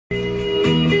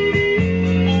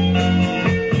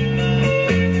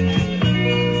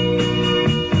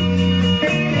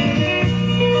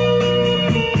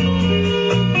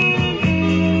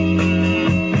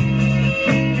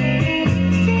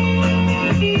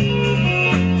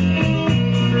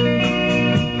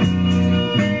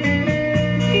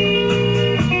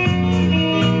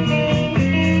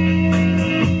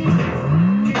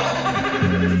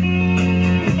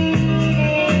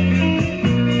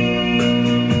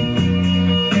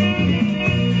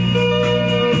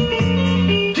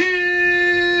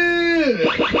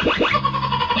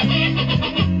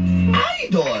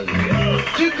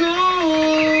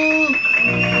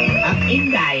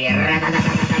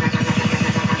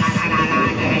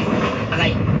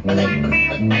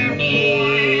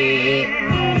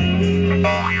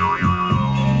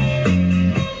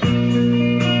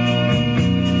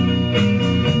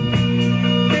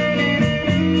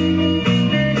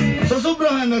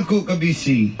ako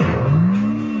kabisi.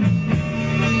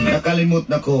 Nakalimot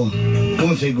na ko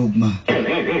kung sa'y gugma.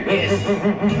 Yes.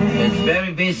 It's very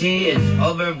busy. It's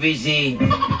over busy.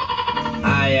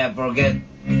 I forget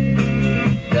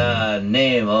the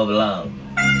name of love.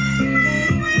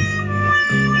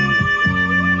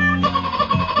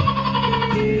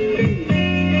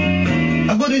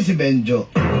 Ako rin si Benjo.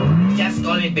 Just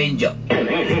call me Benjo.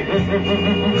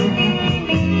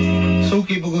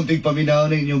 Suki po kung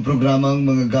tigpaminaw na inyong programang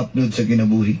mga gapnud sa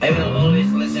kinabuhi. I will always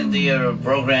listen to your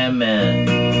program,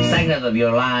 segment of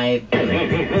your life.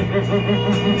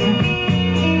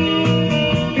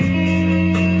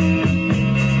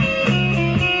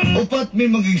 Upat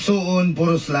may magigsuon,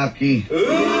 puros laki.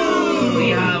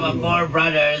 We have 4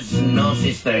 brothers, no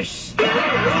sisters.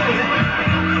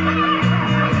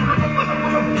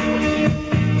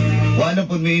 Wala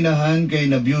po may inahan kay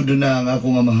nabiyudo na ang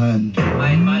akong amahan.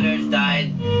 My mother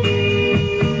died,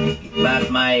 but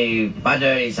my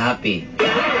father is happy.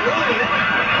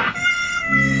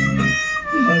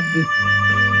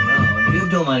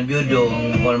 Biyudo man, biyudo.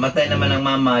 Kung matay naman ang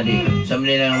mama, di.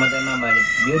 Samli lang matay ang mama, di.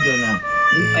 Biyudo na.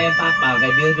 Di pa yung papa,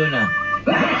 kay biyudo na.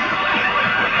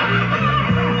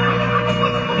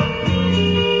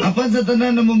 Apan sa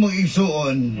tanan na mo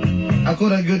mag-igsuon, ako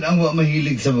ra gyud ang wa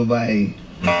mahilig sa babae.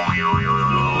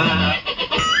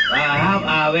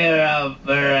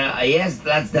 Yes,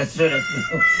 that's true, that's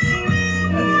true.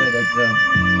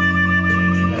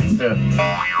 That's true.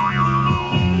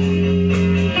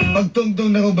 Pagtungtong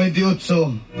na ko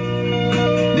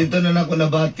 28, dito na ako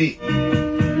nabati.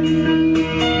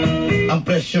 Ang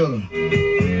pressure.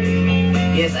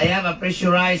 Yes, I have a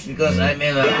pressurized because I'm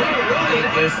 8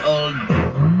 years old.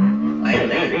 Like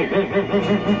that.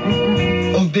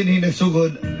 Og din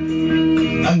nagsugod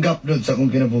ang gapnud sa akong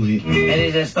kinabuhi.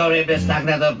 It is a story of the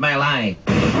stagnant of my life.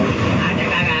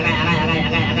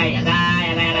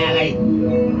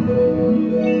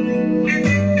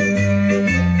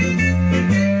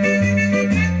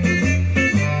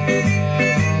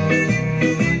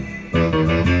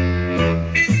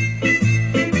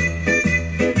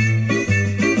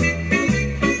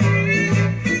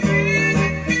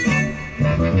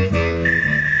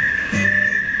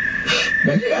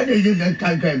 Ano yun ang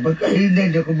tagay?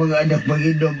 Magkahinan ako mga anak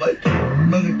mag-inom at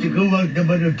mga tigawag na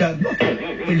manutama.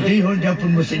 Pindihon na po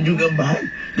mo sa inyong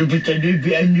amahan. Lupit sa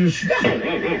 9 anyos na.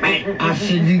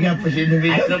 Asin din nga po sa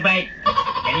inuminom. Ako, Pat.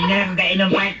 Kanina ako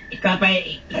kainom, Pat. Ikaw, Pat.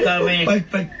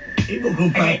 Pat. Ibo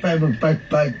kong papa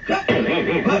magpat-pat ka.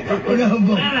 Papa ko na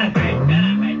mo. Pat.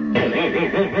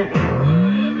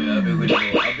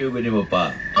 Abi ko ni mo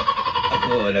pa.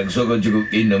 Ako, nagsugod yung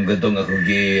inom katong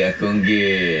akong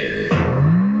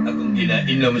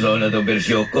ginainom sa una itong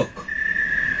bersyokok.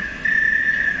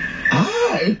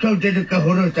 Ikaw din ang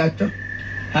kahurot ato.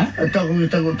 Ha? At akong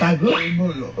itago-tago,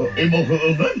 imo ko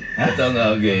uban. Ito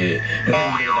nga, okay. Hindi ko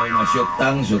tayo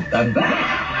masyuktang.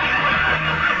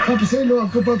 Kapaselo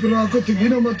ako pa, pero ako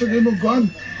tiginom at imong kuhan.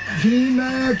 Di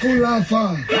na ako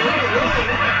lafa.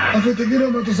 Ako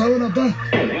tiginom at usawa na pa.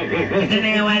 Ito na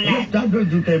nga wala. Dago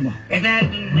dito mo. Ito na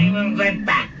imong kuhan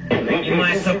pa.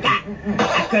 Imong suka.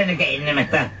 Ako nagkainom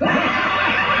ito.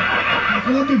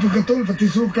 Grabe pagkatol, pati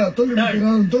suka. Tol, yung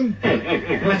kinahon, tol.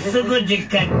 Masugod yung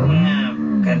mga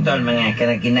kantol, mga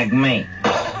kinaginagmay.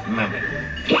 Mga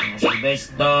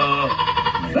Silvesto,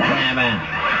 mga ba?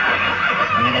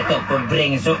 Mga dato,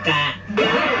 pobreng suka.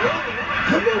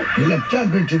 Ano?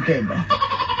 Ilagtagod yung tema.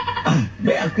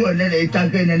 May ako na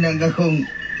naitagay na ng akong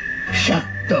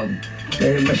saktong.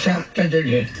 Dahil masakta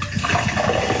din eh.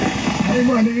 Ay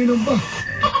mo, anong inom pa?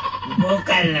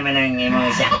 Bukal naman ang imong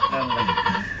saktong.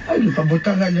 Ay,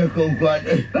 pabutangan niya kung kuhan.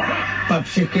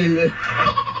 Popsicle.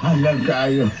 Halang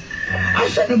kaayo.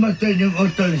 Asa naman tayo yung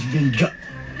otolis binja?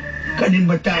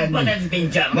 Kanimataan Ang potos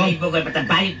binjo, may bukal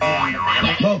patabayot.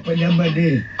 Mo pa naman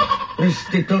eh.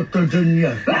 Restituto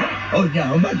Jr. O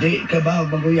niya, humadi ka ba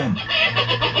maguyam?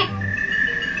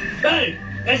 Tol!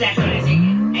 Kasi ako na si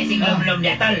Glom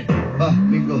niya, Tol.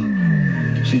 Bingo.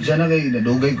 Sinsa na kayo,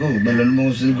 nadugay ko. Balan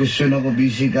mo sa negosyo na ko,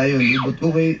 busy kayo. Libot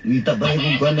ko kayo, ngita pa kayo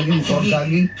kung kuhan lagi, mukha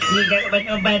saging. Sige ka ba't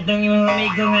ang bayot ng imong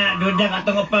amigo nga, duda ka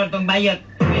itong upal itong bayot.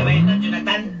 May bayot ng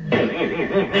Jonathan.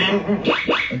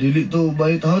 Adili to,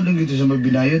 bayit hao lang ito sa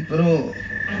mabinayot, pero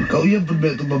kauyab po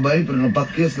ba itong babae, pero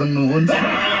napakyas lang noon.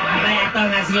 Bayot ito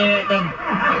nga siya itong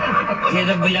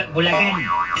bulagan.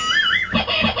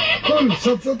 Tol,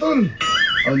 sa tol.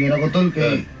 O, nga na ko tol,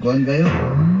 kay kuhan kayo.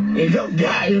 Ikaw di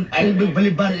ayaw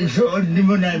magbalibar isuon ni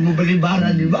mo na mo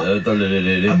balibaran di ba? Tol.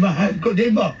 Amahan ko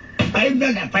di mo. 5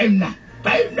 na.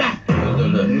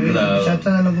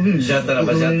 Siyata na lang ko yun. Siyata na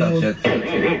ba? Siyata.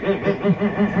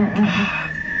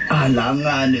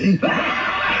 Alangan eh.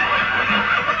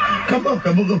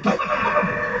 Kamugupat.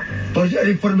 For your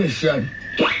information,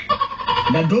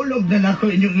 nadulog na nako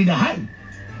inyong inahan.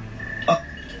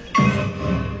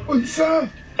 Unsa?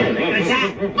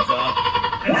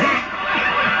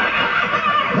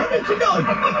 Bakit sinood?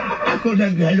 Ako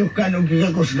naghalukan o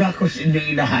gigakos-gakos inyong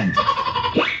inahan.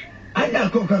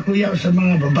 Anak ko kakuyaw sa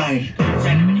mga babae.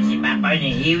 Saan naman si Papa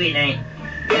ni Hiwi na eh?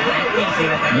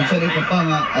 Minsan ka pa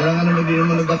nga, alangan naman din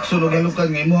mo nag-akso o galukan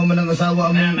nga, imuha man ang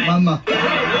asawa mong mama.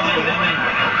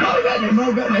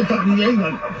 Mauga na ito kong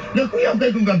ngayon. Nakuyaw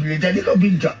kayo kong gabilidad, ikaw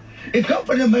binta. Ikaw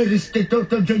pa na may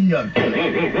Restituto Jr.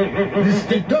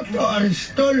 Restituto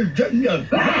Aristol Jr.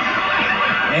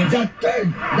 The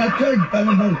third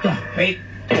panamauta. Wait.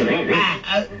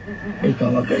 Ikaw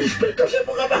magka-respeto sa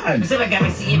mga bahan. Gusto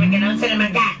magkapasige magkanaon sa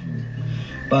naman ka?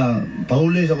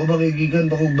 Pahuli sa ko ba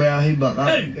kikigan pa kong bayahe ba?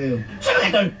 Kapit kayo. Saan ka,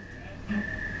 Tol?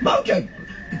 Bautan.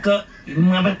 Ikaw,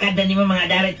 yung mga barkada ni mo, mga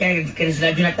darat ka, karis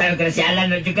na dyan na tayo, karis si Alan,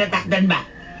 na dyan ka, takdan ba?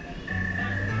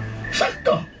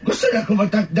 Sakto. Gusto na ko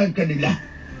matakdan kanila.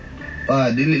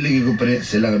 Dili ko pa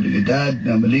sila kabilidad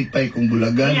na malipay kong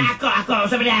bulagan. Wala ako,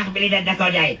 sabi na ako, pilidad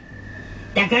ako, Jai.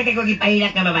 Dakal ka kong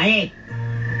ipahilak na babae.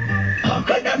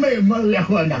 Kana may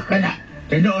ako anak, kana.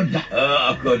 Tinood na.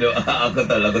 Ako tol.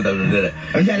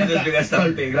 Ayan Ito ka. bigas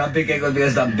tampi, grabe kayo kung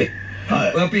bigas tampi.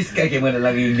 Mga piska kayo mo na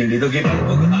lang yung dito,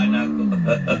 kipagpugahan ako.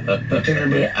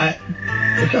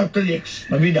 Ikaw,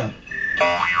 Tulix, mabida.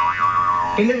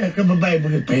 Kailangan ka babae mo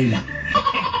ipahilak.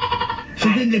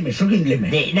 Sugin limi.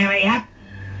 Di na mahihap.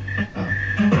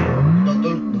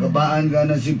 Tol, magabaan ka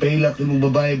na si Pahilak ng mong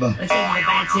babae ba? Kasi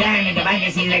nagpaat sila, nagabang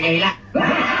kasi sila kahilak.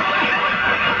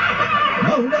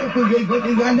 Mauna ko gayon,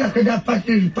 ingana ka dapat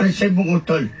para sa mong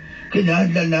utol.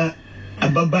 Kinahadla na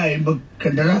ang babae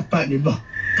magkanarapan ni mo.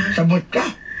 Sabot ka?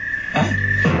 Ha?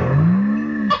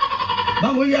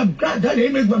 Manguyab ka,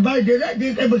 dahil may babae nila,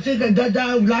 di kayo magsigang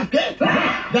dadaang laki.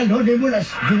 Dalhonin mo na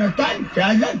Jonathan, si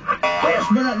Alan. Kayas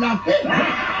mo na laki.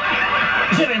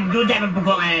 Kasi duda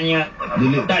magpupungan niyo.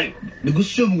 Dili. Tol.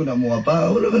 Negosyo mo na mga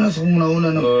pa. Wala ba na sa kong nauna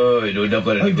na? Oy, duda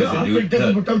pa Ay, apil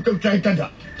tayo mo tawag sa itada.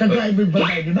 Tagay mo yung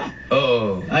babae, di ba?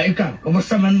 Oo. Ay, ikaw,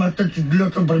 kumusta man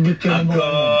matagsidlo sa barbecue mo?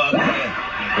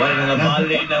 Wala na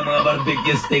mali ng mga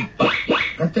barbecue steak pa.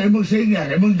 Katay mong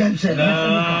singer, mong dancer.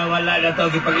 Wala na to,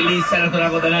 kipag-ilisa na to na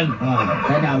ako tanan.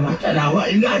 Tanawa,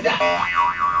 ingada.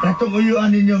 Katong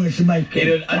uyuan ninyo nga si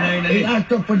Michael. Ano yun na rin?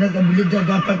 Ato po nagabilidad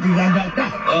dapat ingada ka.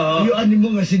 Oo. Uyuan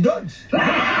ninyo nga si Dodds.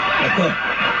 Ako.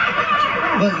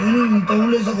 Ba't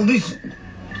pahuli sa kubis?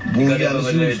 Buya na Di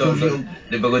siya ito, studio.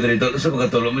 di ba ko dito? Sa mga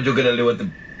tulong mo, dyan ka naliwat.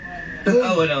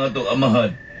 Tatawa na nga ito,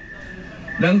 amahan.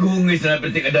 Nanggungis na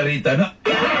napitik adarita na.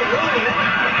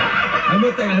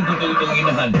 Namatay na tutulong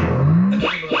inahan. At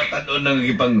yung mga katanon ng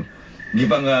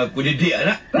gipang kudidi,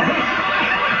 anak.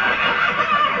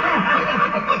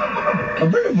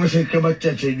 Kabalo mo siya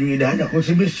kamatyan sa inyo inahan. Kung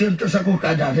si Mission to sa kong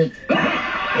kadarit.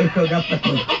 Ikaw dapat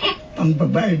mo. Ang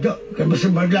babae do. Kaya mas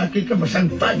maglaki ka, masang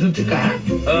pado si ka.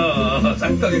 Oo,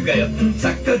 sakto yun kayo.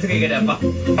 Sakto sa kayo na pa.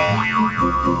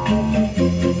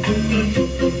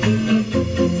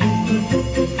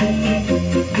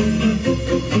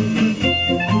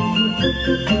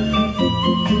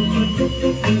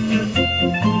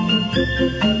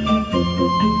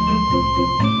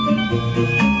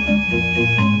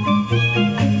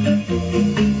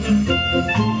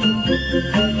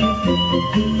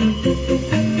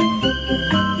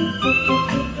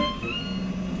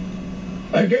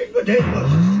 Ay, dahil mo dahil mo.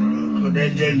 Kung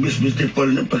dahil Miss Beautiful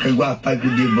na pagkagwapa,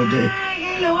 hindi mo dahil.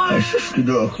 Ay, sus,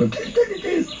 kido ako.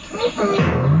 Dahil.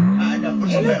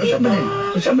 Anak,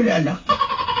 usama ni anak.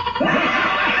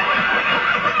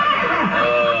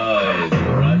 Ay,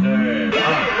 brother.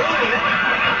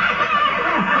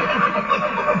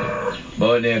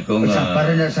 Bone akong...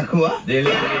 Para na sa kuha.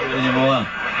 Dili niyo mo ah.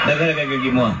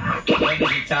 Nagagagagi mo ah. Ano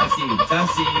si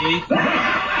Chassis?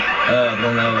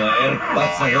 Kung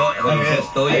airpods na ko, kung sa Ay,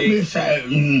 stoy. sa...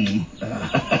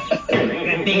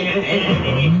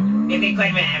 Bibig ko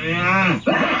ay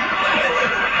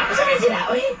Sabi sila,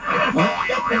 oy.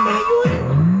 Dapat na yun.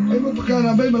 Ay,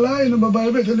 mapakana ba? Malayo ng babae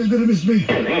ba? Kaya nagdala Miss May.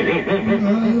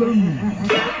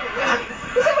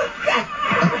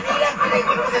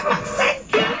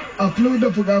 Upload na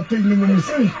pag-aping ng mga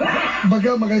Miss May.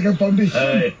 Baga makakang foundation.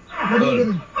 Ay,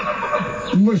 tol.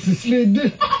 Masislid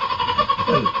eh.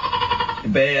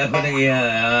 Ibe ako nang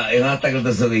ihatag na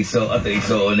sa iso at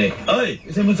iso ni. Oy!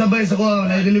 Kasi mo sabay sa kuha,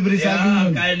 na-delivery sa akin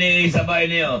yun. Kaya ni sabay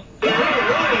niyo.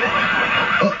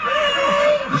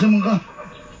 Isa mo ka?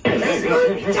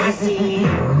 Chassis!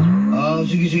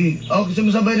 Sige. Kasi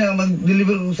mo sabay na,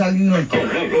 mag-deliver ko sa akin yun.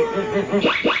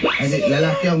 Ay,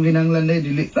 lalaki akong ginanglan na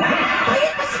dili. Kaya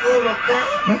pa siguro siguro ka?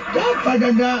 Magtapa na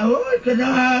na, oy,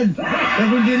 kanahan.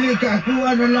 Kung dili ka,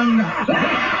 kuha na lang na.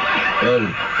 Tol,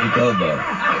 ikaw ba?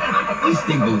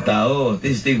 Testing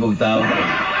kong tao.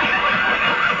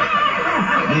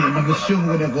 Di, negosyo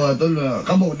mo ka na kuha, tol.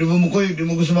 Kamu, di mo koy, di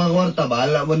mo gusto mga kwarta.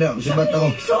 Bahala mo na, sibat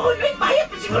ako. So, ulit, bayad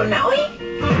pa siguro na, oy.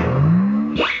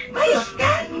 Bayad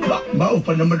ka? Mao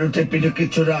pa naman ang tayo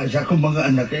pinakitsura sa akong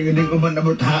mga anak. Kaya hindi ko man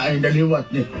nabot haay na liwat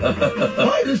ni.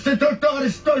 Hoy, Restituto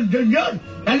Aristol Jr.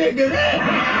 Dali, dire!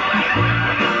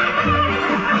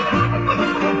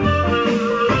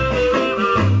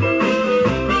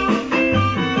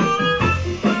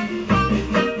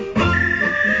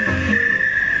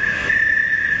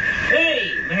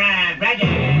 Hey, mga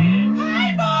brother! Hi,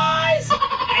 boys!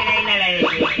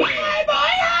 Hi,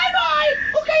 boy!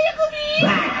 Okay ako, B!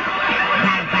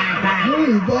 Bang!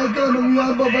 Uy, baka nang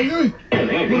yaba ba yun?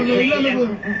 Wala na ko.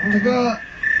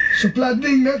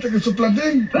 Taga-suplading.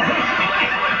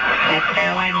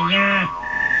 Tatawa ninyo.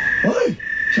 Hoy,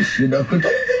 sasin ako.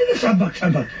 Dali na sabak.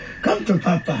 Come to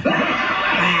Papa.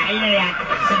 Ayun na yan.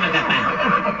 Sa mga pa.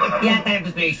 Yata yung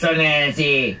gusto yung na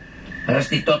si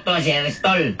Restituto, si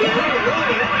Aristol.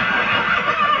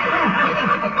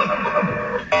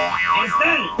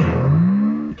 Aristol!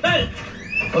 Tol!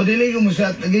 O, dili ko mo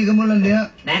siya. Lagay ka mo lang diha.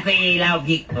 Nako ilaw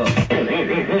geek ko.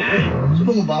 Sa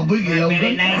mga baboy, ilaw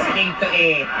Very ka. nice thing to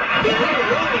eat.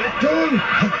 Tol,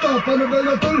 hakta, paano ba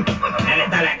na, tol?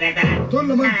 Tala. Tol,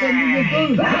 naman kami niya,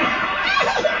 tol.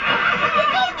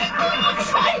 Ikaw dito,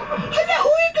 Magsay! Hala,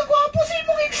 uy, kagwapo sa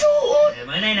imong igsuon!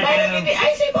 Parang hindi,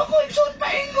 ay, sa iba ko igsuon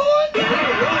paingon!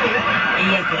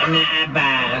 Iya ko na, aba.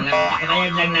 Kaya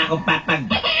lang na akong papag.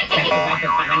 Sa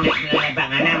kubatong pakanak na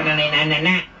nabanganan na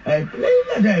nainanana. Ay,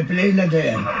 play na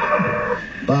yan.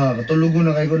 Pa, katulugo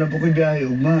na kayo na po ko'y biyahe,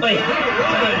 ugma. Uy,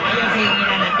 tol, ayaw sa ingin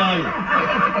na tol.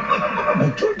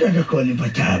 Magtundan ako ni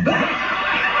Bataba.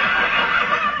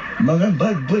 Mga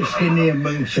bad boys kini ang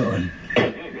mga soon.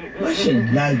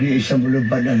 Masin lagi isang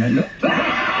muluban ang ano.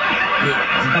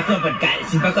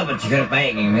 Si Bako pa siguro pa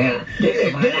yung mga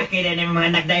laki na ng mga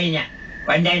anak dahil niya.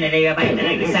 Panday na rin ba?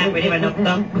 Isa, pwede ba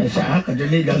nuktok? Nasa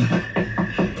kadali lang.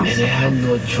 And I had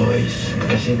no choice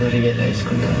kasi na-realize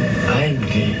ko na I'm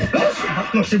gay.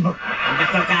 Si Bak.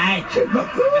 Nuktok ka ay. Si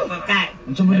Bako. Nuktok ka.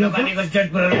 Ang sumuli Ano ako? kami ko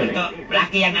George Bruno ito?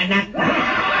 Laki ang anak.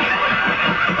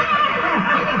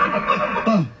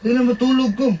 Pa, sino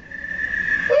matulog ko?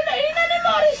 Wala ina ni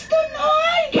Mariston,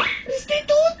 oy!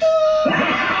 Restituto!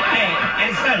 Ay,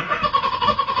 Aristol!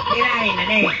 Tirahin na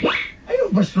eh. Ayaw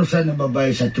bastusan na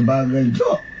babae sa tubangan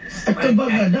do. At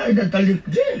tubangan na ay natalik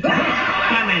din.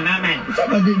 Maman. Sa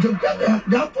madidog ka,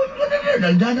 dapon ko na rin.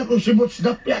 Nandaan ako si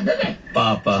Botsdapya na rin.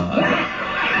 Papa.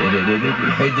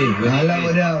 Pwede. Bahala mo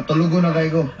na, tulugo na kayo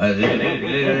ko.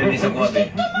 Dili sa kuwabe.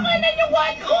 Ito mga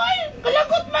nanyuan, oy!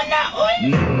 Kalagot man na, oy!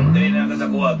 Dili na ka sa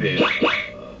kuwabe.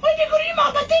 Oy, di ko rin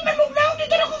makapatay. Manugnaw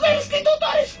dito na ko kay Restituto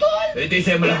Aristol. Ito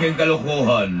yung malaking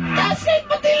kalukuhan. Taas kahit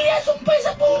patilya, sumpay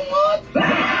sa pungot.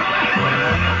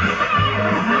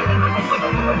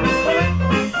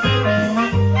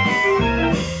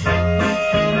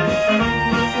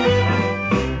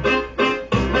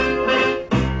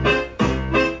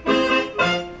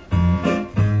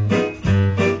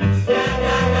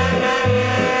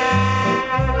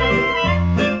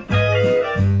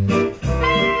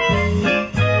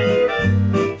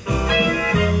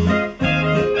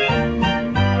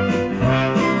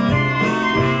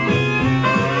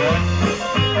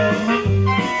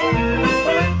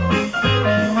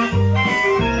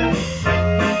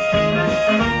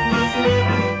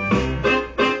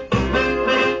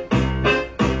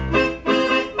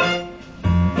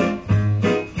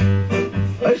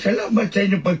 Ay, salamat sa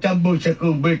inyong pagtambol sa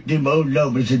kong birthday maulaw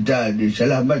sa daddy.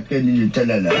 Salamat ka ninyo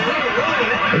talala.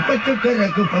 Ay, patukar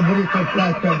ako paborito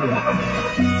plata niya.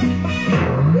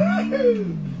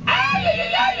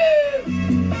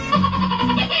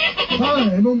 Pa,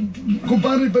 imong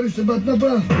kumpare pa rin sa bat na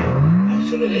pa.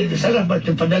 Sige, salamat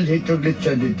yung padalhin itong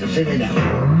litson dito. Sige na.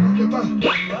 Okay pa.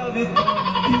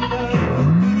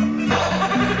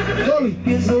 Tol,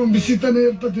 isang bisita na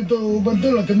yan pa dito, uban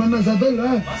tol, at man na sa tol,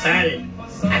 ha? Sal,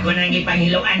 ako nang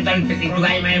ipanghiluan tol,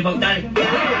 pititugay mo yung tol.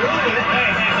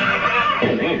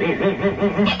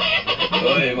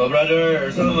 Oy, my brother.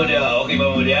 Saan mo dia? Okay ba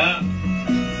mo dia?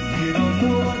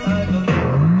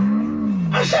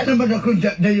 Asa naman ako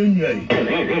dayon yun?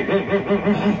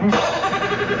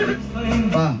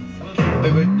 Pa, happy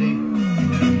birthday.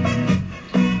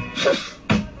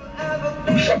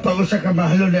 Isa pa ko sa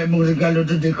kamahalo na imong regalo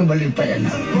doon di ko malimpayan.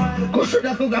 Gusto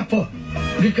na ako gapo.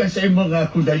 Di ka sa imong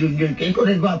ako dayon yun. Kaya ko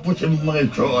rin gwapo sa imong mga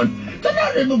iksoon.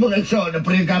 Tanarin mo mga iksoon na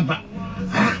pregamba.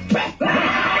 Akpe!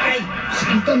 Ay,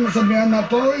 Kita masabihan na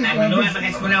po. Ano ba,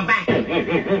 bagas ko na pa?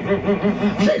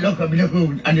 Sa ilo kami na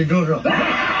kung anidoro.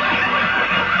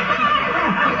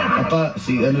 Apa,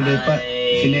 si ano day pa?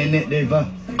 Si Nene day pa?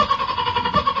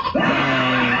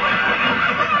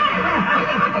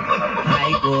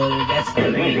 Hi, Col. That's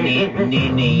called Nene.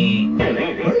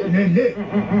 Ay, nene.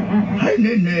 Ay,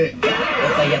 nene. O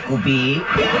kaya kubi.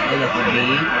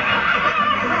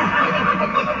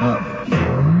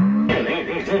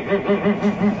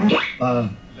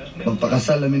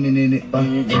 Magpakasal namin ni Nene pa.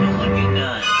 Tinuod ka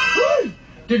na. Ay,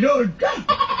 tinood ka.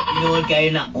 Tinuod kayo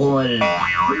na, Col.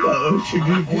 Oo,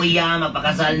 sige. Kuya,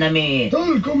 magpakasal namin.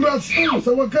 Tol, congrats tol.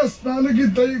 Sa wakas,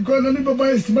 naanagin tayo ko ano ni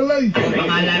babae sa balay.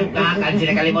 Pangalan ka, kasi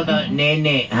nakalimutan,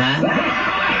 Nene, ha?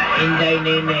 Inday,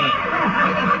 Nene.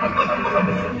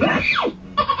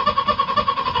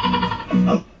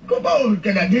 Kumaon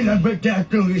ka na, di lang ba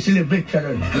teatro i-celebrate ka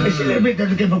ron? I-celebrate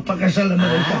na kayo magpakasal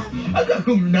naman ka. Ang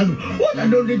akong wala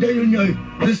doon ni dayon nyo.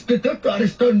 Restituto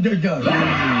Aristol Jr.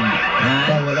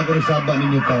 Pa, wala ko rin saba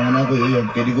ninyo pa. Nga ako iyon.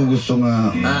 Kaya di ko gusto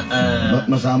nga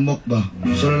masamok ba.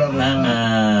 Gusto lang ko nga.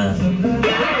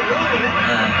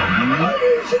 Ay,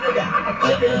 sige na.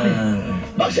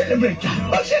 Mag-celebrate ka.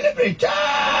 Mag-celebrate ka.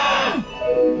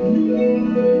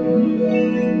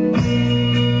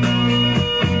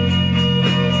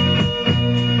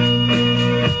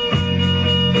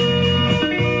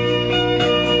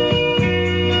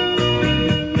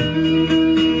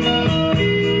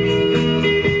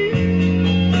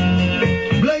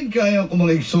 Kaya ko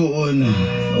mga igsuon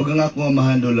o nga ako nga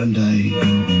mahandol anday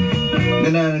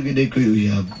gananagiday ko'y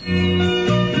uyab.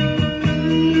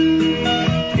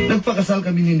 Nagpakasal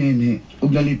kami ni Nene ug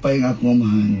nalipay nga ako nga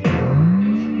mahan.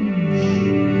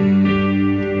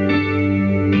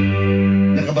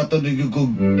 Nakabaton rin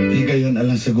kong higayon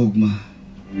alang sa gugma.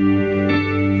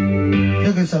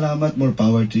 Dagan salamat, more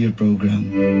power to your program.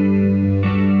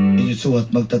 Inyong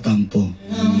suwat magtatampo.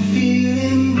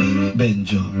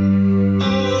 Benjo.